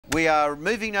We are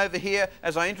moving over here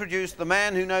as I introduce the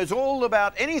man who knows all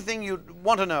about anything you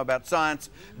want to know about science,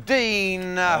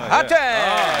 Deane Hutton. Oh,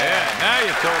 yeah. Now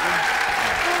you're talking.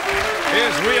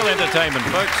 Here's real entertainment,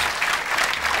 folks.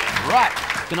 Right.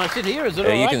 Can I sit here? Is it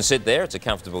all right? You can sit there. It's a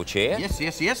comfortable chair. Yes,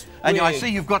 yes, yes. And I see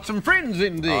you've got some friends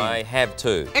indeed. I have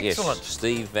too. Excellent. Yes.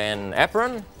 Steve Van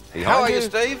Apperen. How are you,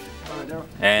 Steve?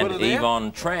 And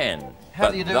Yvonne Tran.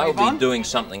 How do you do, They'll Yvonne? be doing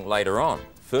something later on.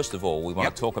 First of all, we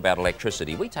want to talk about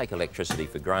electricity. We take electricity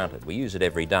for granted. We use it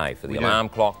every day for the alarm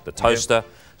clock, the toaster,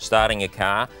 starting your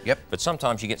car. But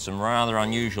sometimes you get some rather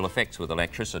unusual effects with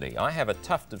electricity. I have a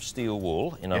tuft of steel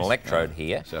wool in an electrode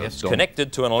here. It's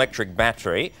connected to an electric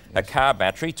battery, a car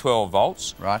battery, 12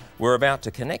 volts. Right. We're about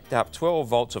to connect up 12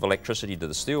 volts of electricity to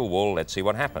the steel wool. Let's see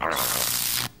what happens.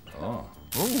 Oh,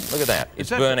 look at that.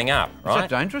 It's burning up, right? Is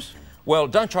that dangerous? Well,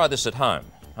 don't try this at home.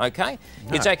 Okay?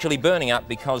 No. It's actually burning up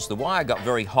because the wire got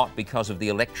very hot because of the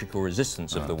electrical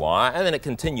resistance of the wire, and then it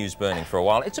continues burning for a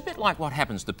while. It's a bit like what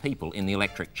happens to people in the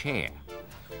electric chair.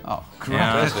 Oh, great.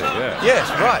 Yes,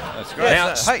 right. That's great. Now,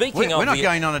 hey, speaking of... We're not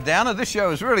going on a downer. This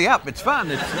show is really up. It's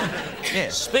fun.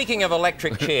 Speaking of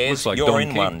electric chairs, like you're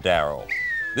in one, Daryl.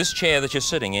 This chair that you're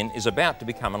sitting in is about to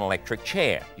become an electric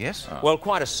chair. Yes. Well,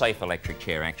 quite a safe electric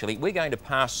chair, actually. We're going to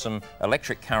pass some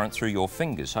electric current through your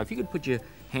fingers. So if you could put your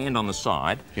hand on the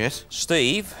side. Yes.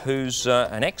 Steve, who's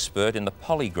an expert in the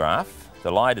polygraph,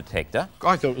 the lie detector.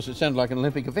 I thought it sounded like an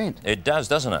Olympic event. It does,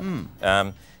 doesn't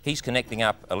it? He's connecting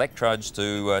up electrodes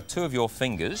to two of your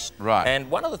fingers. Right.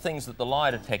 And one of the things that the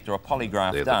lie detector or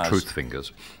polygraph does... They're the truth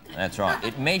fingers. That's right.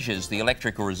 It measures the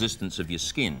electrical resistance of your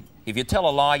skin. If you tell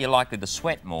a lie, you're likely to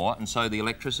sweat more, and so the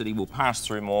electricity will pass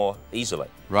through more easily.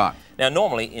 Right. Now,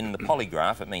 normally in the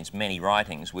polygraph, it means many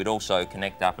writings. We'd also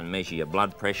connect up and measure your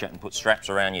blood pressure and put straps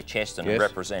around your chest and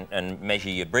represent and measure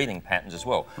your breathing patterns as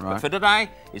well. Right. But for today,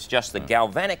 it's just the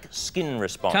galvanic skin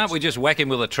response. Can't we just whack him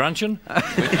with a truncheon?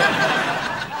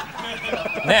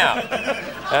 Now,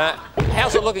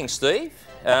 how's it looking, Steve?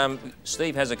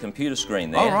 Steve has a computer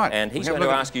screen there, and he's going to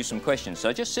ask you some questions.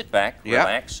 So just sit back,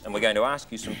 relax, and we're going to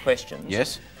ask you some questions.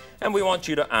 Yes. And we want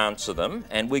you to answer them,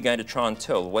 and we're going to try and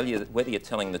tell whether you're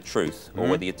telling the truth or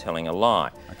whether you're telling a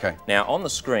lie. Okay. Now, on the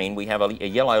screen, we have a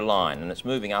yellow line, and it's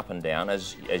moving up and down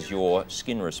as your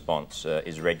skin response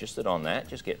is registered on that.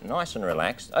 Just get nice and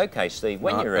relaxed. Okay, Steve,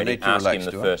 when you're ready, ask him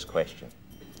the first question.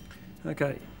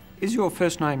 Okay. Is your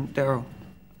first name Daryl?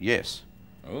 Yes.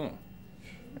 Oh.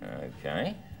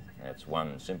 Okay. That's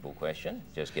one simple question.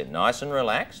 Just get nice and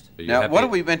relaxed. Now, what are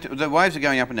we meant to... The waves are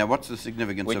going up and down. What's the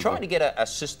significance of... We're trying to get a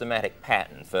systematic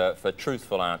pattern for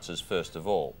truthful answers, first of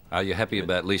all. Are you happy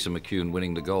about Lisa McCune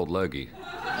winning the gold Logie?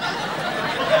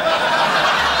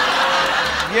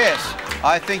 Yes.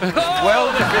 I think it was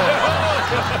well deserved.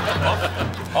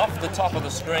 Off the top of the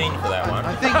screen for that one.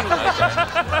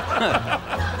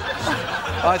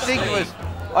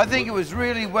 I think it was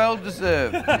really well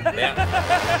deserved.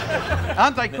 Yeah.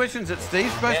 Aren't they questions that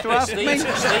Steve's supposed to ask me? We're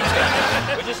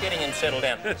just getting him settled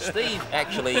down. Steve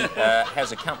actually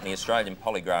has a company, Australian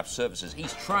Polygraph Services.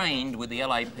 He's trained with the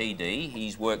LAPD.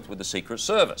 He's worked with the Secret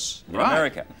Service in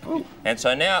America. Ooh. And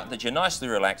so now that you're nicely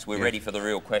relaxed, we're ready for the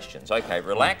real questions. Okay,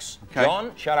 relax. Okay.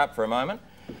 John, shut up for a moment.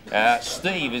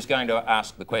 Steve is going to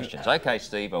ask the questions. Okay,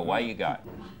 Steve, away you go.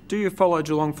 Do you follow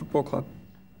Geelong Football Club?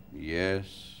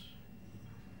 Yes.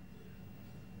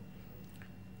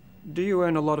 Do you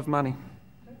earn a lot of money?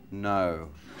 No.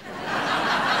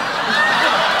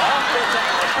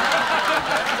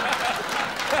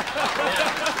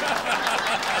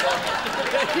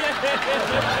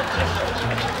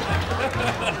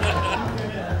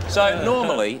 So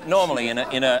normally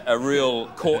in a real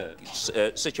court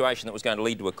situation that was going to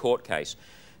lead to a court case,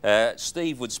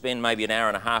 Steve would spend maybe an hour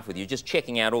and a half with you just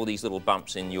checking out all these little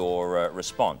bumps in your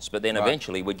response. But then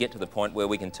eventually we'd get to the point where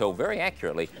we can tell very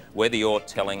accurately whether you're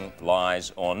telling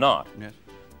lies or not. Yes.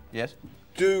 Yes.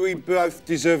 Do we both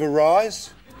deserve a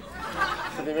rise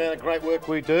for the amount of great work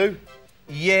we do?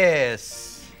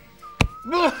 Yes.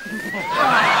 Off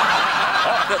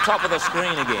the top of the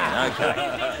screen again,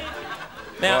 okay.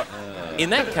 Now, in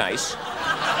that case,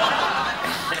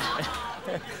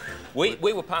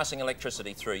 we were passing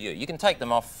electricity through you. You can take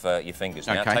them off your fingers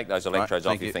now. Take those electrodes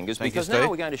off your fingers because now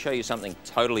we're going to show you something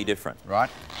totally different.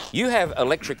 Right. You have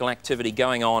electrical activity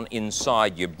going on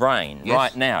inside your brain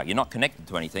right now. You're not connected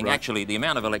to anything. Actually, the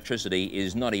amount of electricity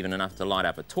is not even enough to light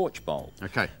up a torch bulb.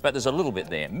 Okay. But there's a little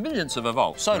bit there. Millionths of a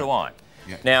volt. So do I.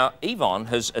 Yeah. Now, Yvonne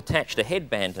has attached a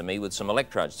headband to me with some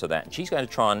electrodes to that, and she's going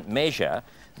to try and measure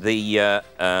the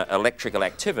electrical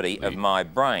activity of my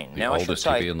brain. The oldest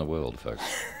TV in the world, folks.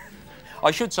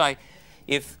 I should say,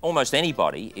 if almost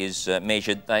anybody is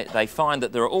measured, they find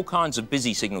that there are all kinds of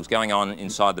busy signals going on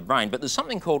inside the brain, but there's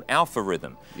something called alpha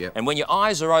rhythm. Yep. And when your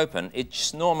eyes are open,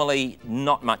 it's normally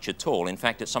not much at all. In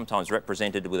fact, it's sometimes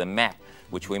represented with a map,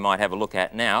 which we might have a look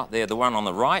at now. There, the one on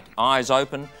the right, eyes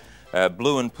open.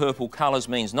 Blue and purple colours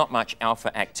means not much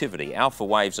alpha activity. Alpha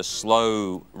waves are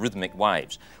slow, rhythmic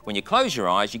waves. When you close your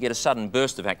eyes, you get a sudden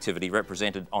burst of activity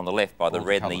represented on the left by the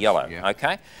red and the yellow. Yeah.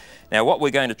 Okay? Now, what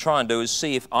we're going to try and do is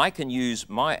see if I can use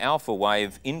my alpha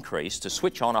wave increase to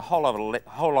switch on a whole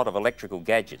lot of electrical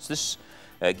gadgets. This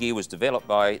gear was developed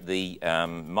by the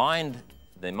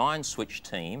Mind Switch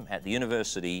team at the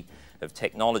University of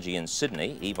Technology in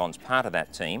Sydney. Yvonne's part of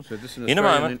that team. So this is an in a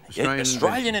moment,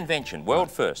 Australian invention, world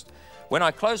first. When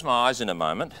I close my eyes in a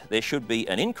moment, there should be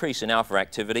an increase in alpha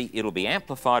activity. It'll be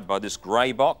amplified by this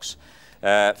grey box,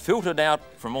 filtered out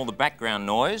from all the background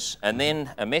noise, and then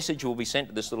a message will be sent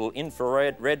to this little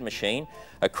infrared machine.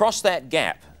 Across that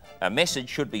gap, a message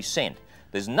should be sent.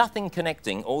 There's nothing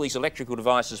connecting all these electrical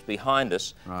devices behind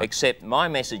us except my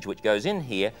message, which goes in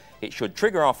here. It should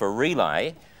trigger off a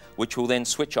relay, which will then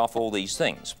switch off all these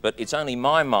things. But it's only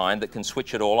my mind that can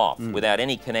switch it all off without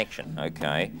any connection,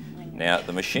 okay? Now,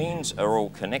 the machines are all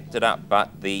connected up,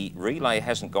 but the relay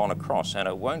hasn't gone across, and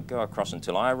it won't go across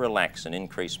until I relax and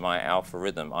increase my alpha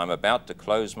rhythm. I'm about to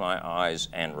close my eyes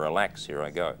and relax. Here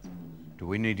I go. Do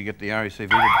we need to get the RACV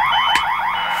to... Wow.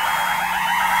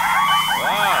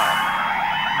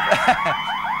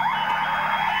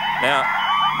 Now...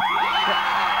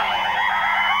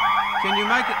 Can you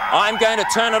make it? I'm going to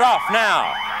turn it off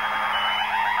now.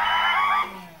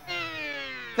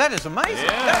 That is amazing.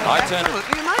 Yeah. That is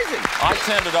absolutely amazing. I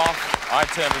turned it off, I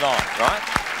turned it on, right?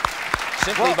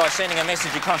 Simply by sending a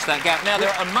message across that gap. Now, there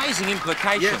are amazing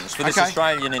implications for this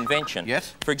Australian invention.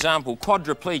 Yes. For example,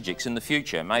 quadriplegics in the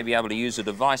future may be able to use a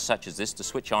device such as this to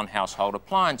switch on household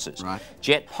appliances. Right.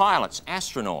 Jet pilots,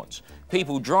 astronauts,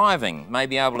 people driving may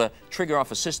be able to trigger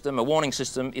off a system, a warning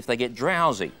system, if they get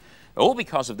drowsy. All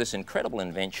because of this incredible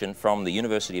invention from the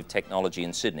University of Technology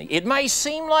in Sydney. It may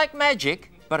seem like magic,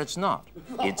 but it's not.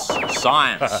 It's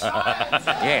science.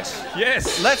 Yes.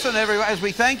 Yes. Listen, everyone, as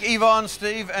we thank Yvonne,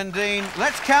 Steve and Deane,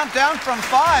 let's count down from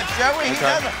 5, shall we?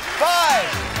 Okay. 5,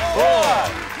 4,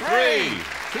 3,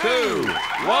 2,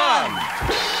 1.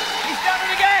 He's done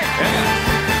it again!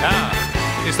 Now,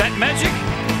 is that magic?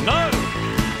 No.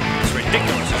 It's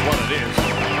ridiculous is what it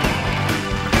is.